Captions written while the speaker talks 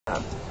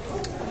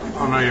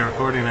Oh no, you're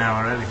recording now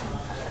already.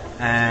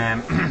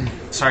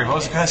 Sorry, what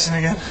was the question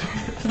again?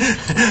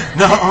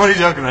 No, I'm only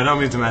joking. I don't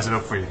mean to mess it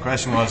up for you. The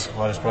question was,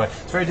 what is pride?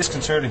 It's very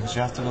disconcerting because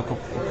you have to look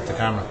up at the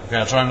camera. Okay,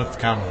 I'll try and look at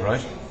the camera,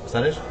 right? Is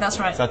that it? That's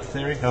right. Is that the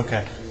theory?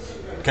 Okay.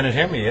 Can it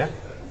hear me, yeah?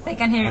 They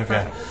can hear you.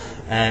 Okay.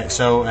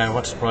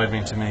 What does pride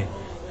mean to me?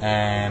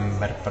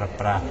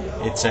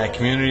 It's a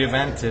community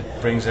event. It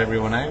brings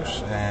everyone out.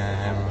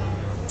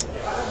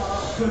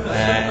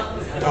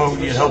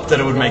 You'd hope that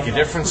it would make a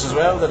difference as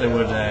well, that it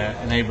would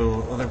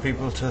enable other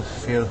people to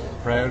feel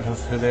proud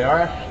of who they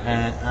are,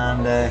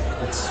 and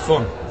it's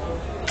fun.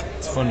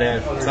 It's a fun day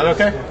out. Is that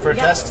okay for a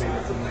test?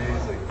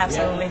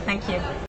 Absolutely, thank you.